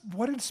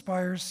what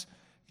inspires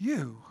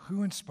you?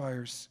 Who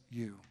inspires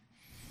you?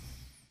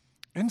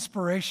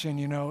 Inspiration,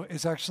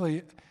 is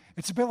actually,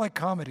 it's a bit like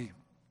comedy.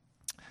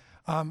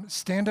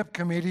 Stand-up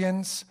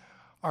comedians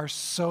are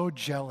so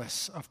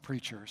jealous of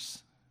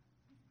preachers.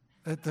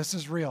 This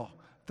is real.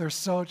 They're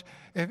so,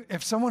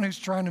 if someone who's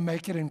trying to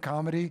make it in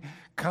comedy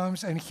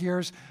comes and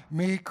hears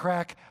me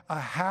crack a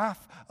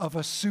half of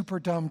a super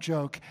dumb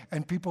joke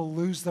and people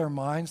lose their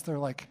minds, they're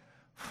like,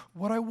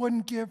 what I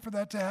wouldn't give for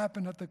that to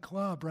happen at the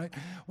club, right?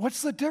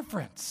 What's the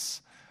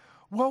difference?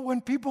 Well, when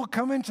people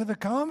come into the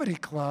comedy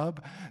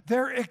club,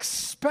 they're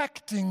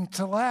expecting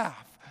to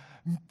laugh.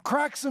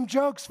 Crack some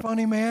jokes,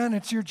 funny man.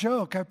 It's your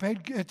joke.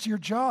 It's your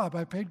job.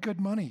 I paid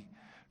good money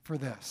for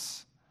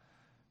this,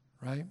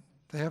 right?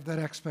 They have that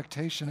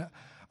expectation.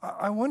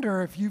 I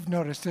wonder if you've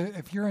noticed,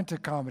 if you're into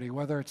comedy,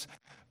 whether it's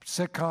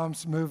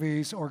sitcoms,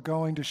 movies, or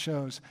going to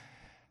shows,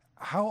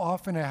 how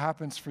often it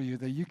happens for you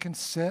that you can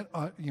sit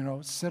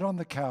on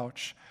the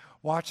couch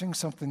watching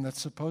something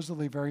that's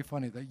supposedly very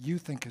funny, that you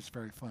think is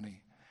very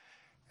funny,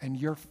 and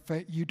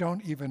you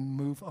don't even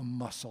move a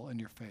muscle in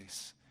your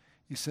face.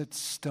 You sit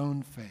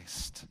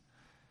stone-faced.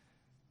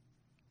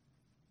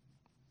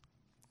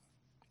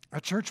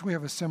 At church, we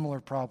have a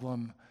similar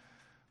problem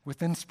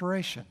with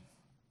inspiration.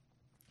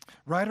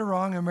 Right or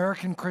wrong,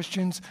 American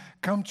Christians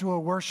come to a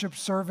worship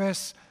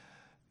service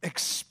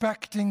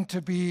expecting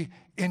to be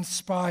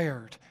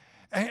inspired.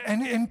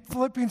 And in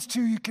Philippians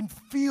 2, you can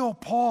feel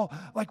Paul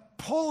like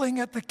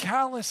pulling at the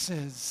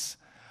calluses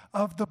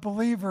of the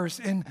believers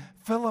in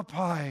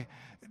Philippi.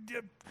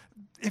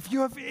 If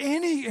you have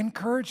any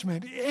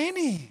encouragement,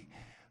 any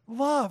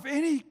love,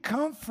 any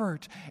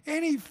comfort,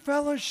 any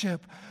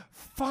fellowship,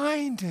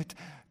 find it,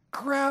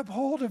 grab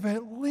hold of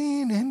it,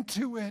 lean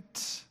into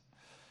it,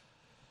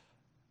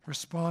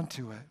 respond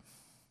to it.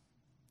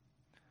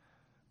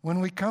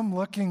 When we come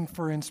looking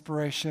for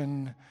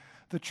inspiration,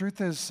 the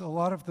truth is a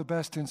lot of the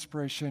best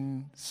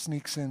inspiration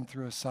sneaks in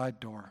through a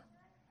side door.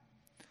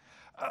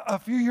 A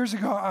few years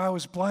ago, I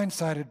was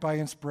blindsided by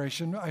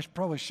inspiration. I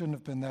probably shouldn't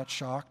have been that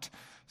shocked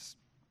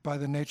by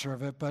the nature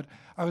of it, but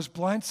I was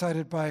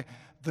blindsided by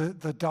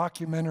the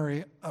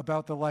documentary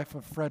about the life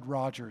of Fred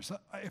Rogers.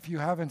 If you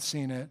haven't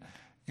seen it,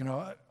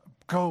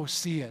 go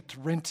see it,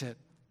 rent it,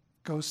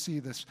 go see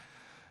this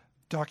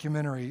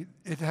documentary.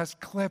 It has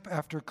clip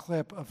after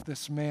clip of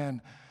this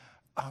man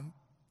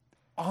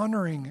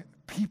honoring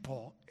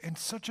people in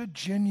such a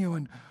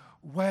genuine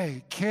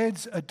way.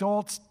 Kids,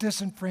 adults,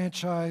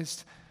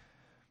 disenfranchised,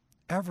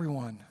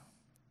 everyone.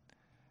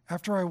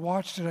 After I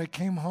watched it, I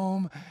came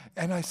home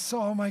and I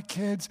saw my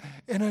kids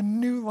in a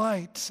new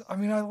light. I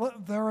mean,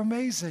 they're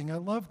amazing. I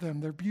love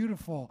them. They're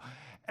beautiful.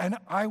 And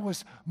I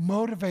was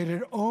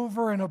motivated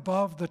over and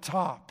above the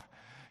top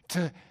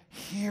to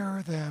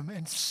hear them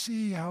and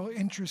see how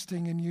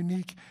interesting and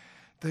unique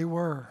they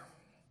were.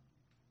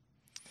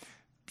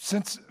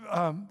 Since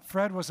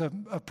Fred was a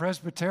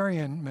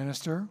Presbyterian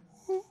minister,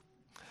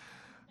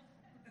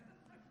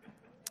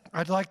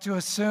 I'd like to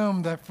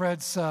assume that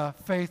Fred's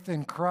faith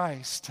in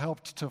Christ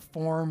helped to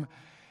form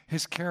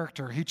his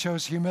character. He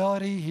chose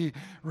humility, he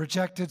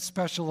rejected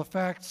special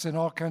effects and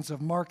all kinds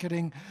of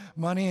marketing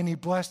money, and he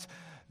blessed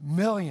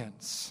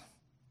millions.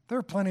 There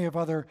are plenty of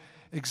other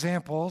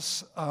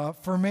examples.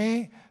 For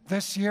me,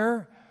 this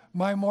year,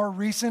 my more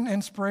recent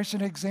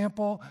inspiration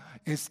example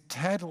is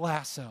Ted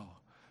Lasso,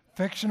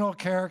 fictional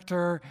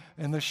character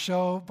in the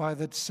show by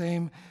the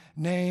same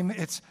name.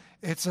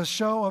 It's a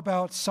show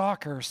about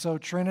soccer, so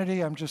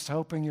Trinity, I'm just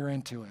hoping you're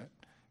into it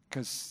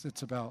because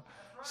it's about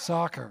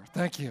soccer.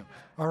 Thank you.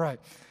 All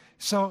right.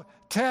 So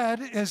Ted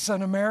is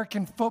an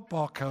American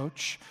football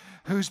coach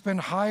who's been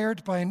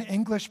hired by an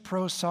English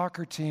pro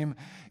soccer team,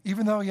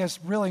 even though he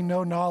has really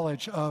no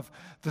knowledge of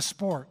the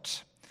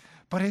sport.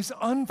 But his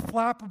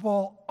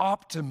unflappable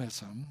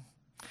optimism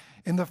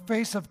in the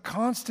face of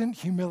constant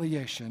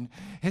humiliation,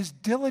 his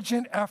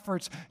diligent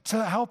efforts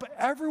to help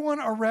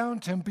everyone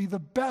around him be the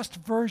best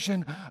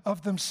version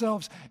of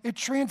themselves, it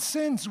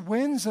transcends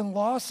wins and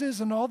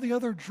losses and all the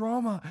other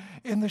drama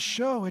in the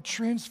show. It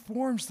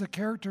transforms the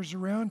characters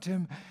around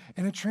him,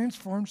 and it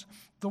transforms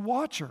the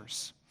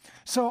watchers.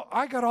 So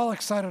I got all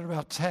excited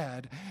about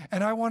Ted,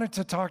 and I wanted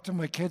to talk to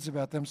my kids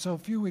about them. So a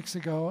few weeks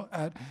ago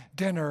at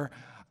dinner,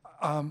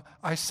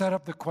 I set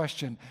up the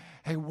question,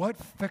 hey, what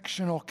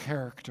fictional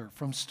character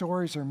from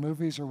stories or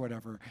movies or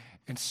whatever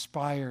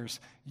inspires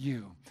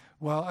you?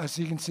 Well, as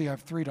you can see, I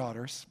have 3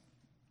 daughters,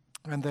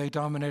 and they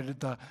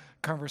dominated the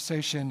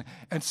conversation.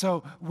 And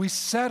so we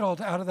settled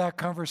out of that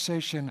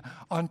conversation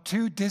on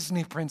 2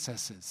 Disney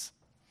princesses,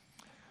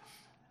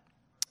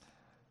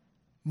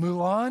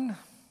 Mulan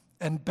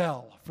and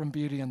Belle from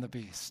Beauty and the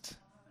Beast.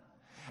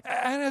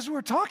 And as we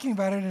were talking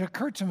about it, it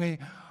occurred to me,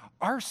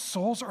 our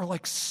souls are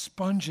like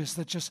sponges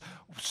that just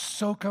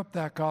soak up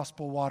that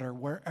gospel water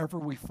wherever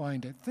we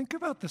find it. Think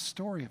about the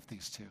story of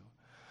these 2.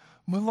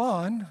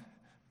 Mulan,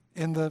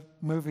 in the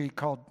movie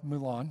called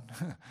Mulan,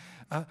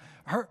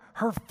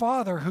 her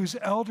father, who's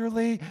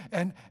elderly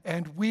and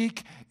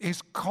weak,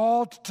 is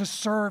called to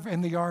serve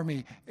in the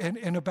army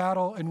in a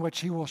battle in which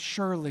he will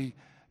surely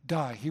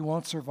die. He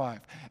won't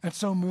survive. And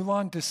so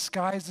Mulan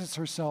disguises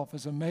herself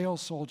as a male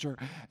soldier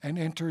and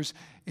enters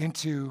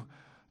into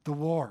the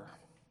war.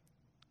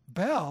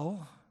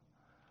 Belle,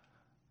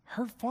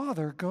 her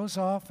father, goes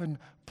off and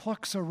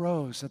plucks a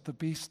rose at the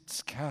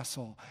beast's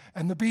castle.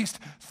 And the beast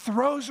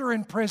throws her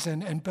in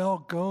prison, and Belle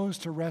goes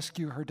to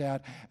rescue her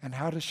dad. And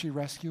how does she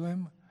rescue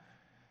him?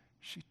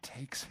 She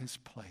takes his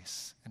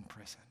place in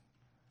prison.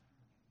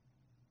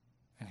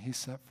 And he's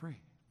set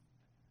free.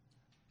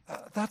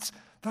 That's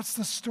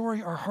the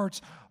story our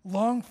hearts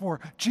long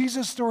for.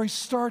 Jesus' story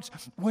starts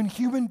when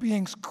human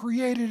beings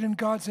created in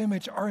God's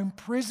image are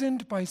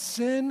imprisoned by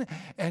sin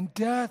and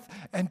death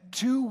and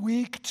too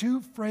weak,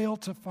 too frail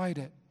to fight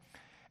it.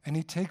 And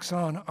he takes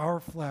on our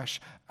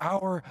flesh,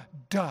 our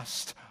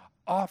dust,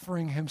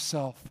 offering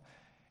himself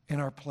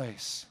in our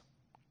place.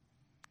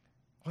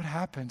 What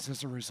happens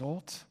as a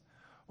result?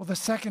 Well, the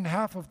second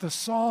half of the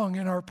song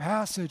in our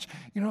passage,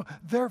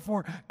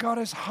 therefore, God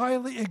has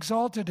highly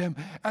exalted him.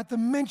 At the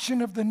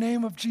mention of the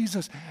name of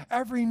Jesus,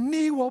 every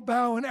knee will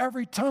bow and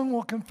every tongue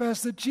will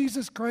confess that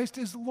Jesus Christ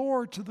is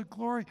Lord, to the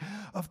glory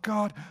of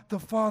God the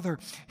Father.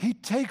 He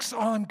takes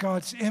on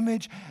God's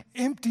image,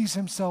 empties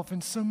himself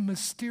in some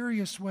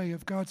mysterious way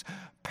of God's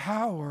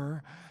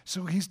power,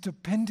 so he's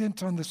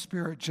dependent on the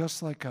Spirit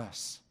just like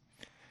us.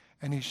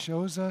 And he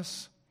shows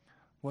us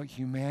what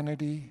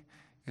humanity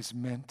is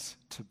meant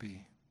to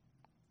be.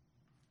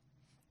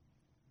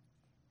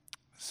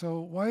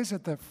 So why is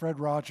it that Fred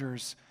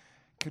Rogers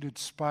could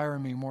inspire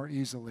me more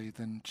easily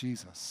than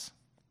Jesus?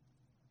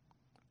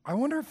 I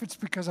wonder if it's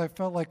because I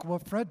felt like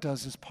what Fred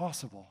does is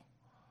possible.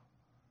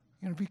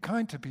 Be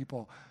kind to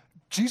people.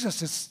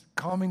 Jesus is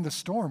calming the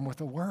storm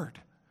with a word.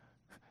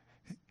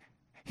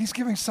 He's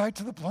giving sight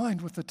to the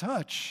blind with a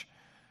touch.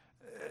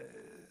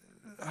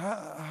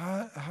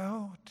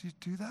 How do you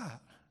do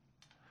that?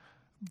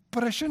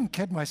 But I shouldn't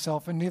kid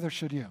myself, and neither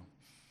should you.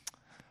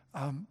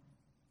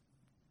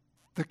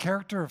 The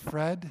character of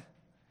Fred,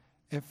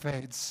 it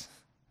fades.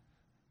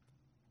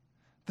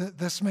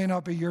 This may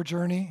not be your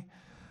journey,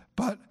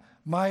 but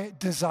my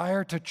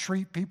desire to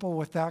treat people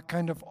with that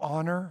kind of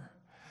honor,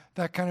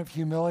 that kind of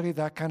humility,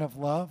 that kind of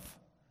love,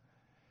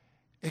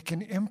 it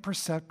can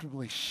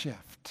imperceptibly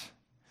shift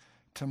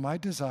to my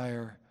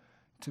desire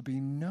to be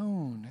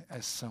known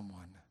as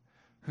someone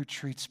who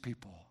treats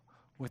people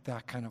with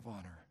that kind of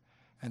honor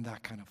and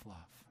that kind of love.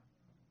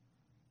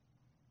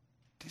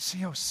 Do you see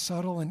how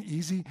subtle and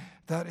easy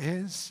that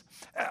is?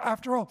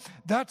 After all,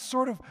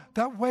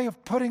 that way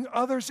of putting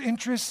others'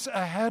 interests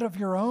ahead of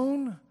your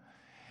own,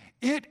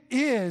 it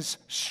is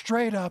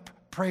straight up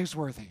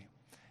praiseworthy.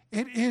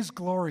 It is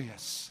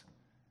glorious.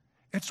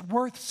 It's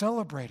worth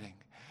celebrating.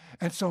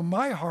 And so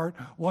my heart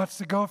wants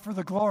to go for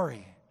the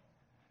glory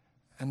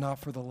and not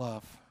for the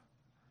love.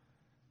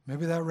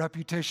 Maybe that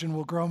reputation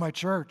will grow my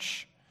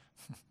church.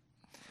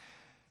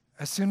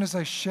 As soon as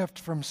I shift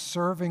from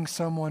serving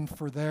someone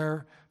for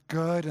their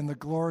good and the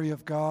glory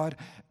of God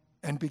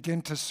and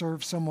begin to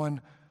serve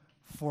someone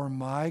for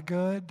my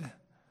good,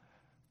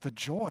 the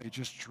joy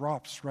just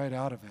drops right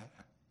out of it.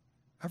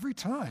 Every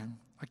time.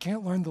 I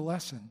can't learn the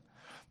lesson.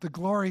 The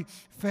glory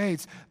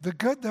fades. The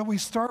good that we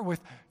start with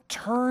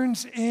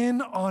turns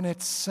in on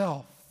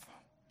itself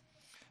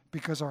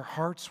because our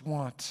hearts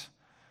want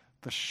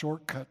the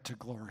shortcut to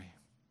glory.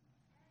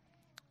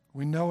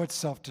 We know it's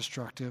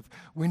self-destructive.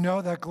 We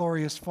know that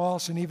glory is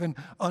false and even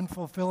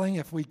unfulfilling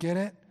if we get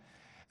it.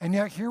 And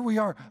yet here we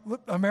are.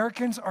 Look,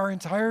 Americans, our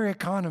entire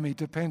economy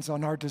depends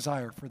on our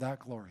desire for that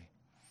glory.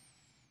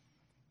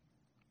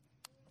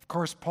 Of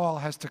course, Paul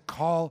has to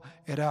call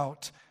it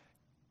out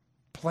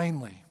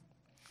plainly.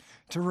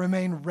 To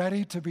remain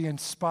ready to be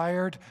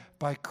inspired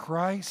by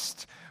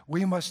Christ,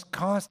 we must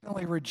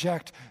constantly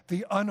reject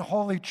the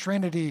unholy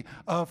trinity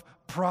of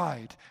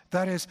pride.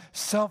 That is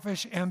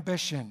selfish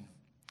ambition,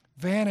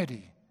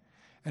 vanity,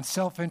 and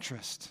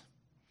self-interest.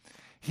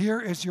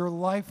 Here is your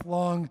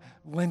lifelong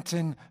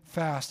Lenten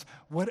fast.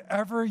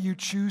 Whatever you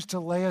choose to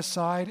lay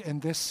aside in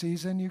this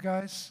season, you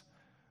guys,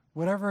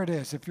 whatever it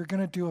is, if you're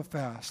going to do a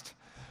fast,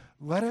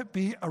 let it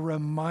be a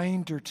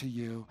reminder to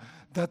you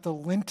that the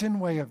Lenten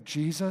way of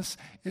Jesus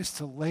is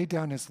to lay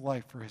down his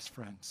life for his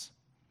friends.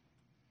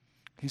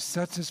 He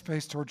sets his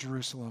face toward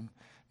Jerusalem,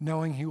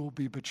 knowing he will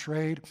be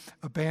betrayed,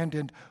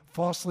 abandoned,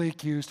 falsely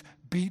accused,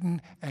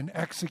 beaten, and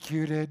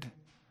executed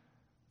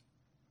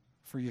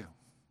for you.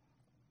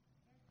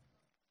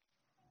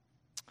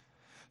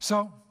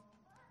 So,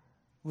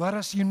 let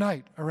us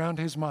unite around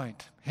his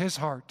mind, his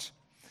heart,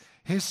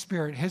 his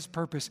spirit, his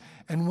purpose.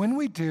 And when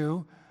we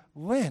do,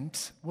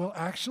 Lent will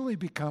actually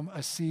become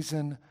a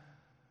season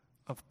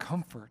of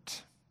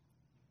comfort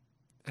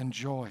and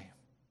joy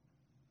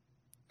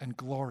and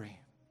glory.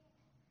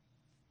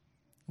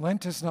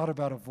 Lent is not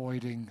about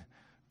avoiding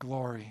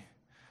glory.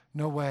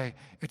 No way.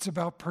 It's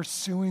about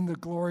pursuing the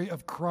glory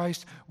of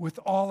Christ with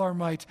all our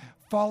might,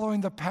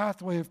 following the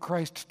pathway of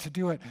Christ to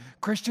do it.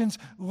 Christians,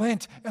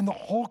 Lent and the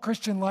whole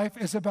Christian life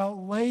is about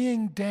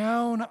laying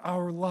down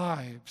our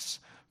lives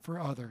for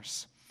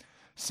others.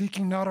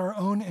 seeking not our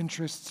own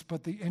interests,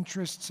 but the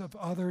interests of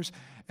others,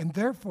 and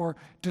therefore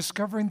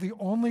discovering the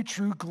only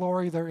true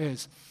glory there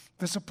is.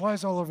 This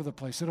applies all over the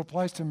place. It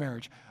applies to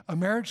marriage. A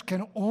marriage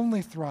can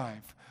only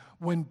thrive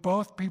when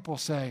both people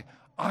say,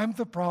 I'm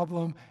the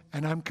problem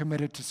and I'm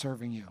committed to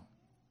serving you.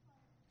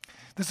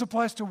 This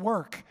applies to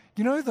work.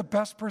 You know who the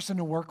best person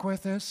to work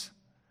with is?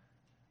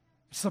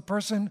 It's the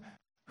person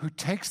who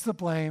takes the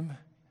blame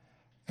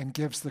and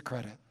gives the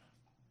credit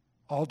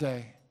all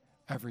day,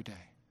 every day.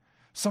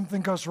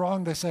 Something goes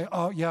wrong, they say,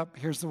 oh, yep,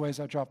 here's the ways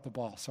I dropped the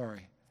ball,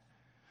 sorry.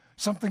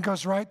 Something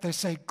goes right, they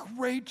say,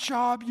 great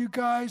job, you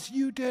guys,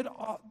 you did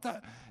all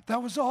that.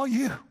 That was all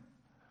you.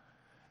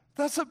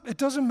 It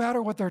doesn't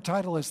matter what their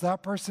title is,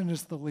 that person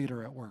is the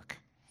leader at work.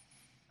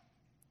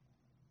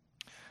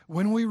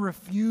 When we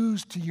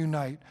refuse to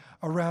unite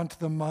around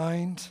the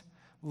mind,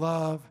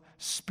 love,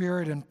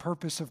 spirit, and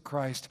purpose of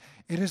Christ,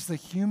 it is the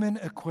human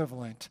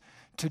equivalent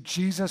to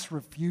Jesus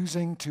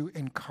refusing to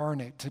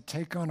incarnate, to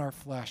take on our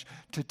flesh,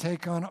 to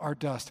take on our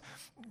dust.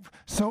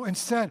 So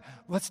instead,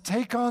 let's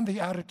take on the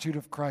attitude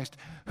of Christ,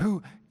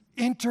 who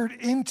entered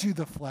into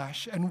the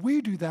flesh, and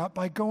we do that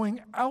by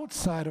going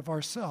outside of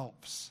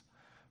ourselves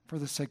for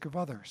the sake of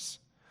others.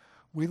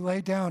 We lay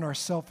down our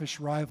selfish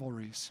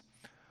rivalries,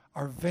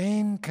 our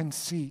vain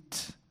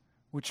conceit,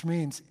 which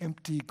means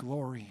empty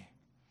glory,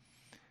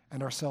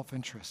 and our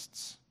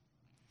self-interests.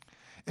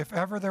 If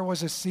ever there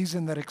was a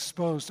season that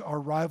exposed our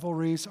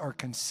rivalries, our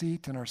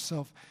conceit, and our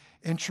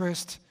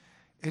self-interest,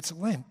 it's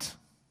Lent.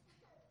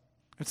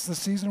 It's the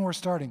season we're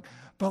starting.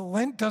 But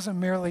Lent doesn't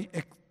merely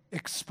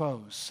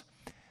expose.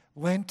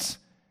 Lent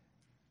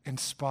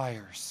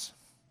inspires.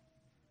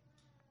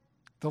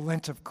 The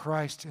Lent of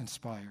Christ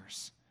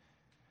inspires.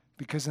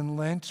 Because in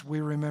Lent,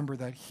 we remember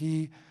that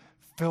He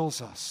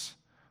fills us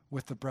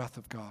with the breath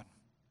of God.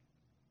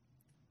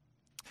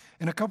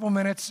 In a couple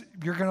minutes,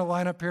 you're going to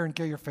line up here and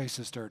get your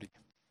faces dirty,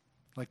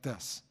 like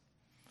this.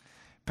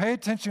 Pay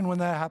attention when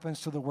that happens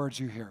to the words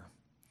you hear.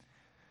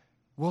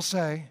 We'll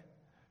say,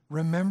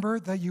 remember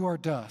that you are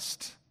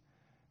dust,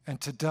 and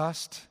to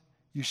dust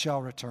you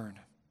shall return.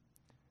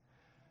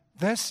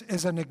 This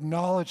is an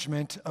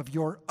acknowledgement of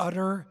your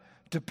utter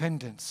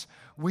dependence.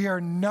 We are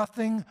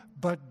nothing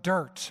but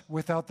dirt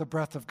without the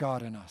breath of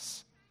God in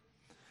us.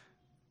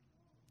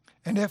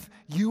 And if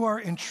you are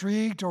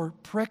intrigued or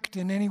pricked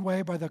in any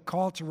way by the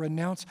call to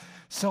renounce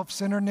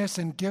self-centeredness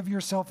and give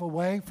yourself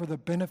away for the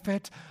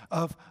benefit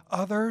of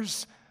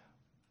others,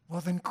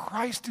 well, then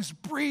Christ is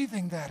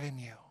breathing that in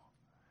you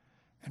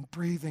and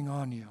breathing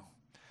on you.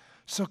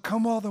 So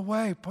come all the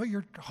way. Put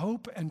your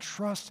hope and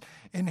trust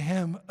in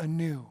Him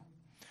anew.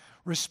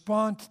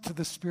 Respond to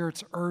the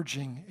Spirit's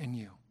urging in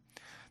you.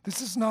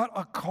 This is not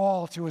a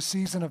call to a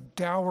season of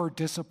dour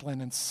discipline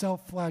and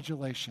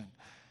self-flagellation.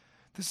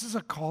 This is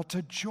a call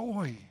to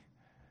joy,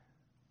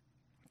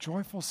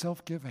 joyful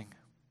self-giving.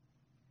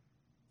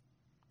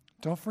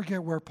 Don't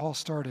forget where Paul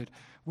started,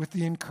 with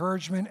the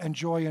encouragement and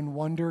joy and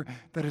wonder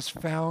that is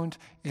found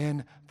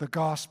in the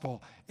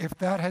gospel. If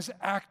that has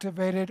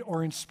activated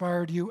or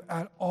inspired you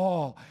at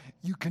all,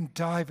 you can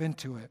dive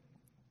into it.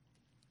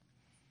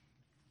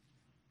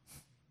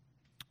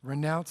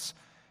 Renounce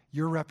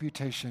your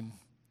reputation,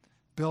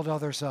 build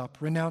others up,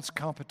 renounce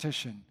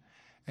competition,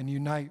 and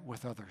unite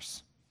with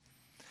others.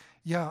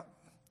 Yeah,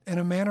 in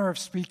a manner of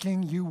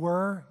speaking, you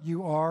were,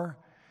 you are,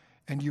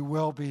 and you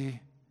will be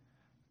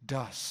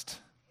dust.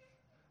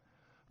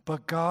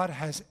 But God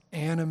has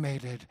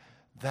animated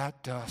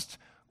that dust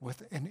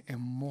with an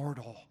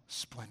immortal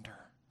splendor.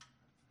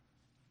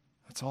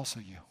 That's also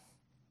you.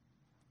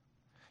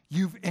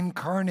 You've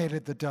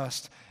incarnated the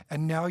dust,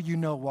 and now you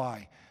know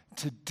why.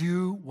 To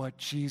do what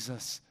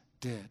Jesus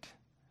did,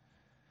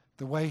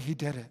 the way He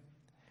did it.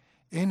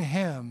 In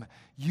Him,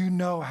 you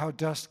know how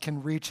dust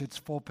can reach its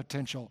full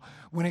potential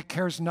when it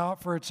cares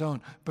not for its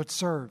own, but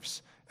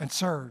serves and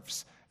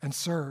serves and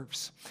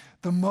serves.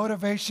 The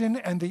motivation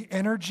and the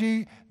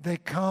energy, they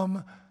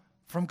come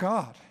from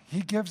God.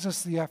 He gives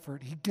us the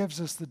effort. He gives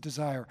us the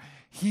desire.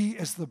 He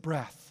is the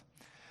breath.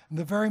 And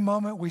the very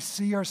moment we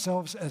see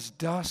ourselves as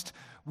dust,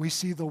 we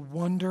see the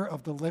wonder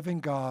of the living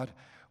God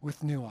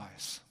with new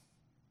eyes.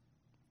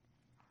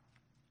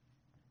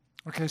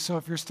 Okay, so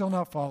if you're still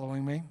not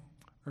following me,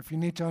 or if you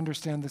need to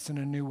understand this in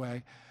a new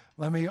way,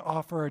 let me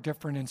offer a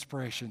different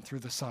inspiration through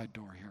the side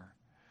door here.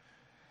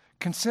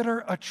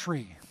 Consider a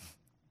tree.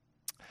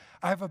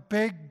 I have a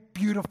big,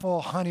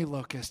 beautiful honey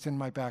locust in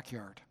my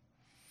backyard.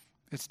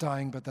 It's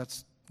dying, but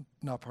that's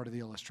not part of the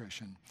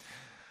illustration.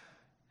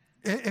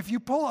 If you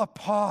pull a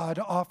pod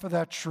off of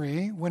that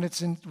tree when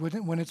it's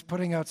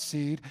putting out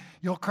seed,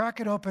 you'll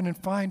crack it open and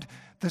find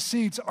the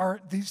seeds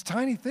are these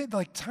tiny things,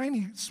 like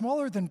tiny,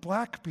 smaller than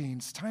black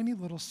beans, tiny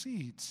little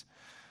seeds.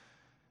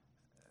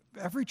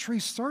 Every tree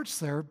starts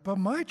there, but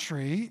my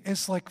tree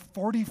is like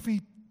 40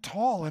 feet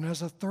tall and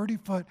has a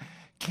 30-foot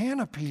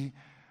canopy.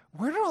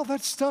 Where did all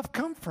that stuff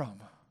come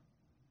from?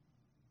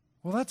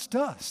 Well, that's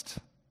dust,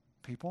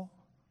 people.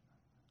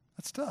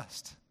 That's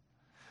dust.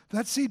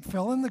 That seed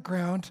fell in the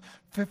ground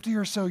 50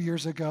 or so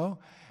years ago,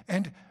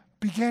 and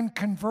began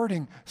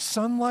converting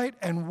sunlight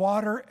and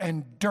water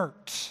and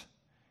dirt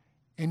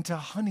into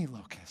honey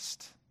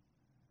locust.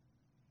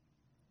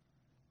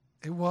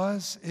 It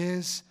was,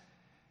 is,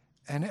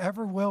 and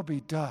ever will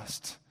be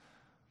dust.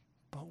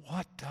 But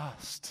what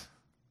dust?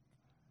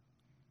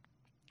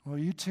 Well,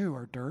 you too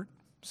are dirt,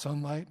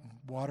 sunlight, and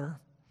water.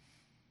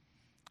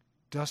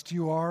 Dust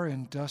you are,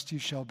 and dust you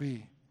shall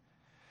be.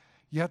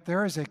 Yet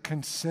there is a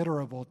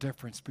considerable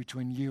difference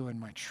between you and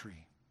my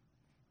tree.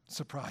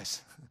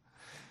 Surprise.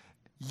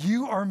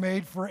 You are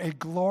made for a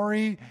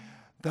glory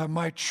that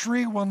my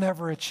tree will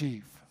never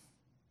achieve.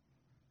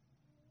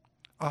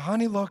 A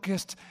honey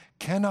locust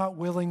cannot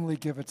willingly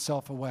give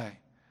itself away,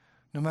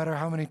 no matter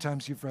how many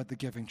times you've read The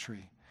Giving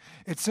Tree.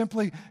 It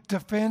simply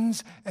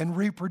defends and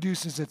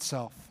reproduces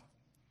itself.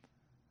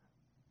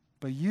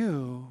 But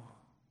you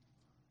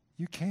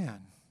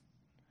can.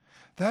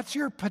 That's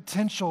your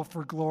potential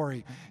for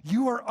glory.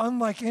 You are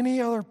unlike any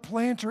other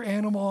plant or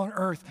animal on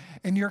earth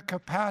in your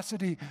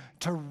capacity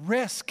to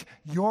risk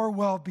your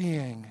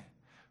well-being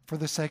for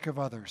the sake of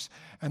others.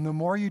 And the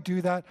more you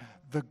do that,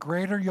 the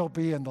greater you'll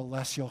be and the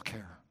less you'll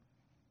care.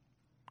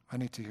 I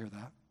need to hear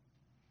that.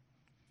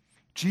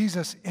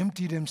 Jesus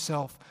emptied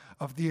himself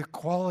of the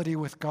equality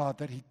with God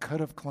that he could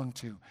have clung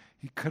to.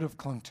 He could have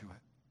clung to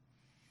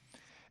it.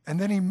 And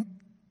then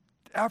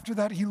after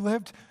that, he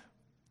lived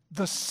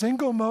the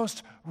single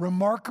most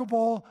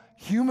remarkable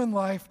human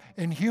life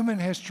in human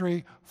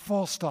history,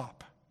 full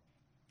stop.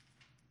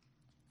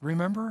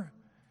 Remember?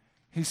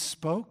 He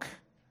spoke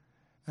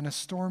and a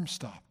storm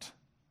stopped.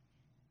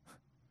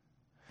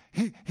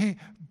 He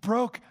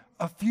broke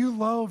a few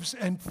loaves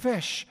and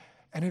fish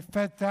and it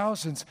fed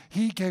thousands.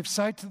 He gave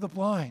sight to the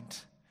blind.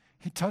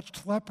 He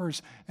touched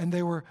lepers and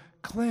they were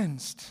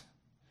cleansed.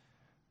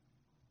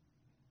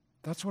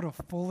 That's what a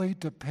fully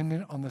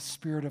dependent on the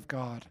Spirit of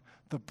God,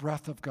 the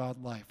breath of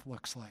God life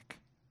looks like.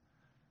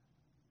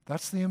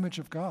 That's the image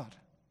of God,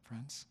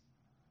 friends.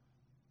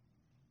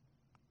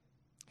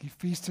 He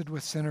feasted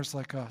with sinners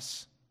like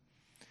us.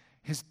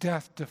 His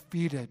death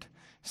defeated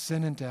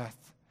sin and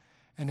death,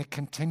 and it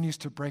continues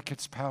to break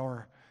its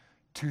power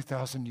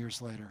 2,000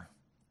 years later,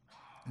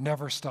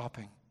 never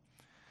stopping.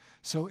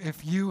 So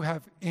if you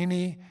have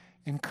any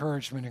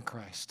encouragement in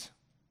Christ,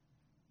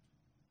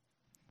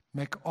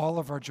 make all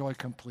of our joy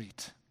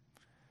complete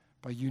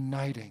by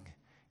uniting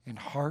in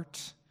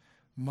heart,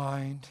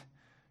 mind,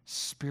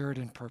 spirit,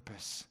 and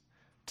purpose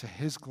to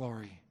his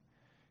glory,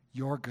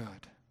 your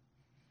good,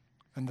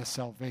 and the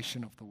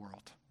salvation of the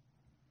world.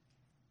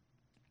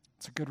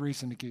 It's a good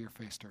reason to get your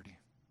face dirty.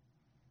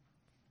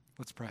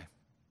 Let's pray.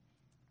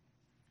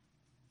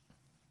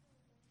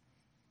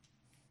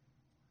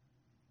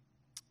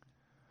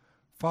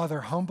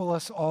 Father, humble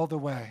us all the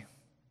way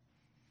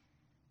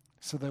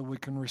so that we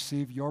can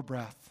receive your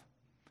breath,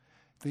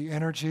 the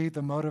energy,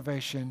 the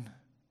motivation,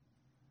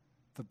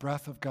 the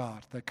breath of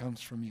God that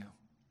comes from you.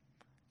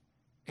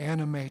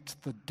 Animate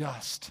the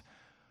dust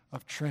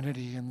of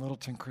Trinity in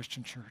Littleton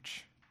Christian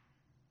Church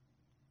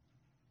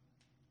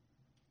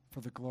for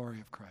the glory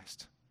of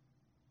Christ.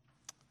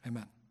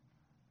 Amen.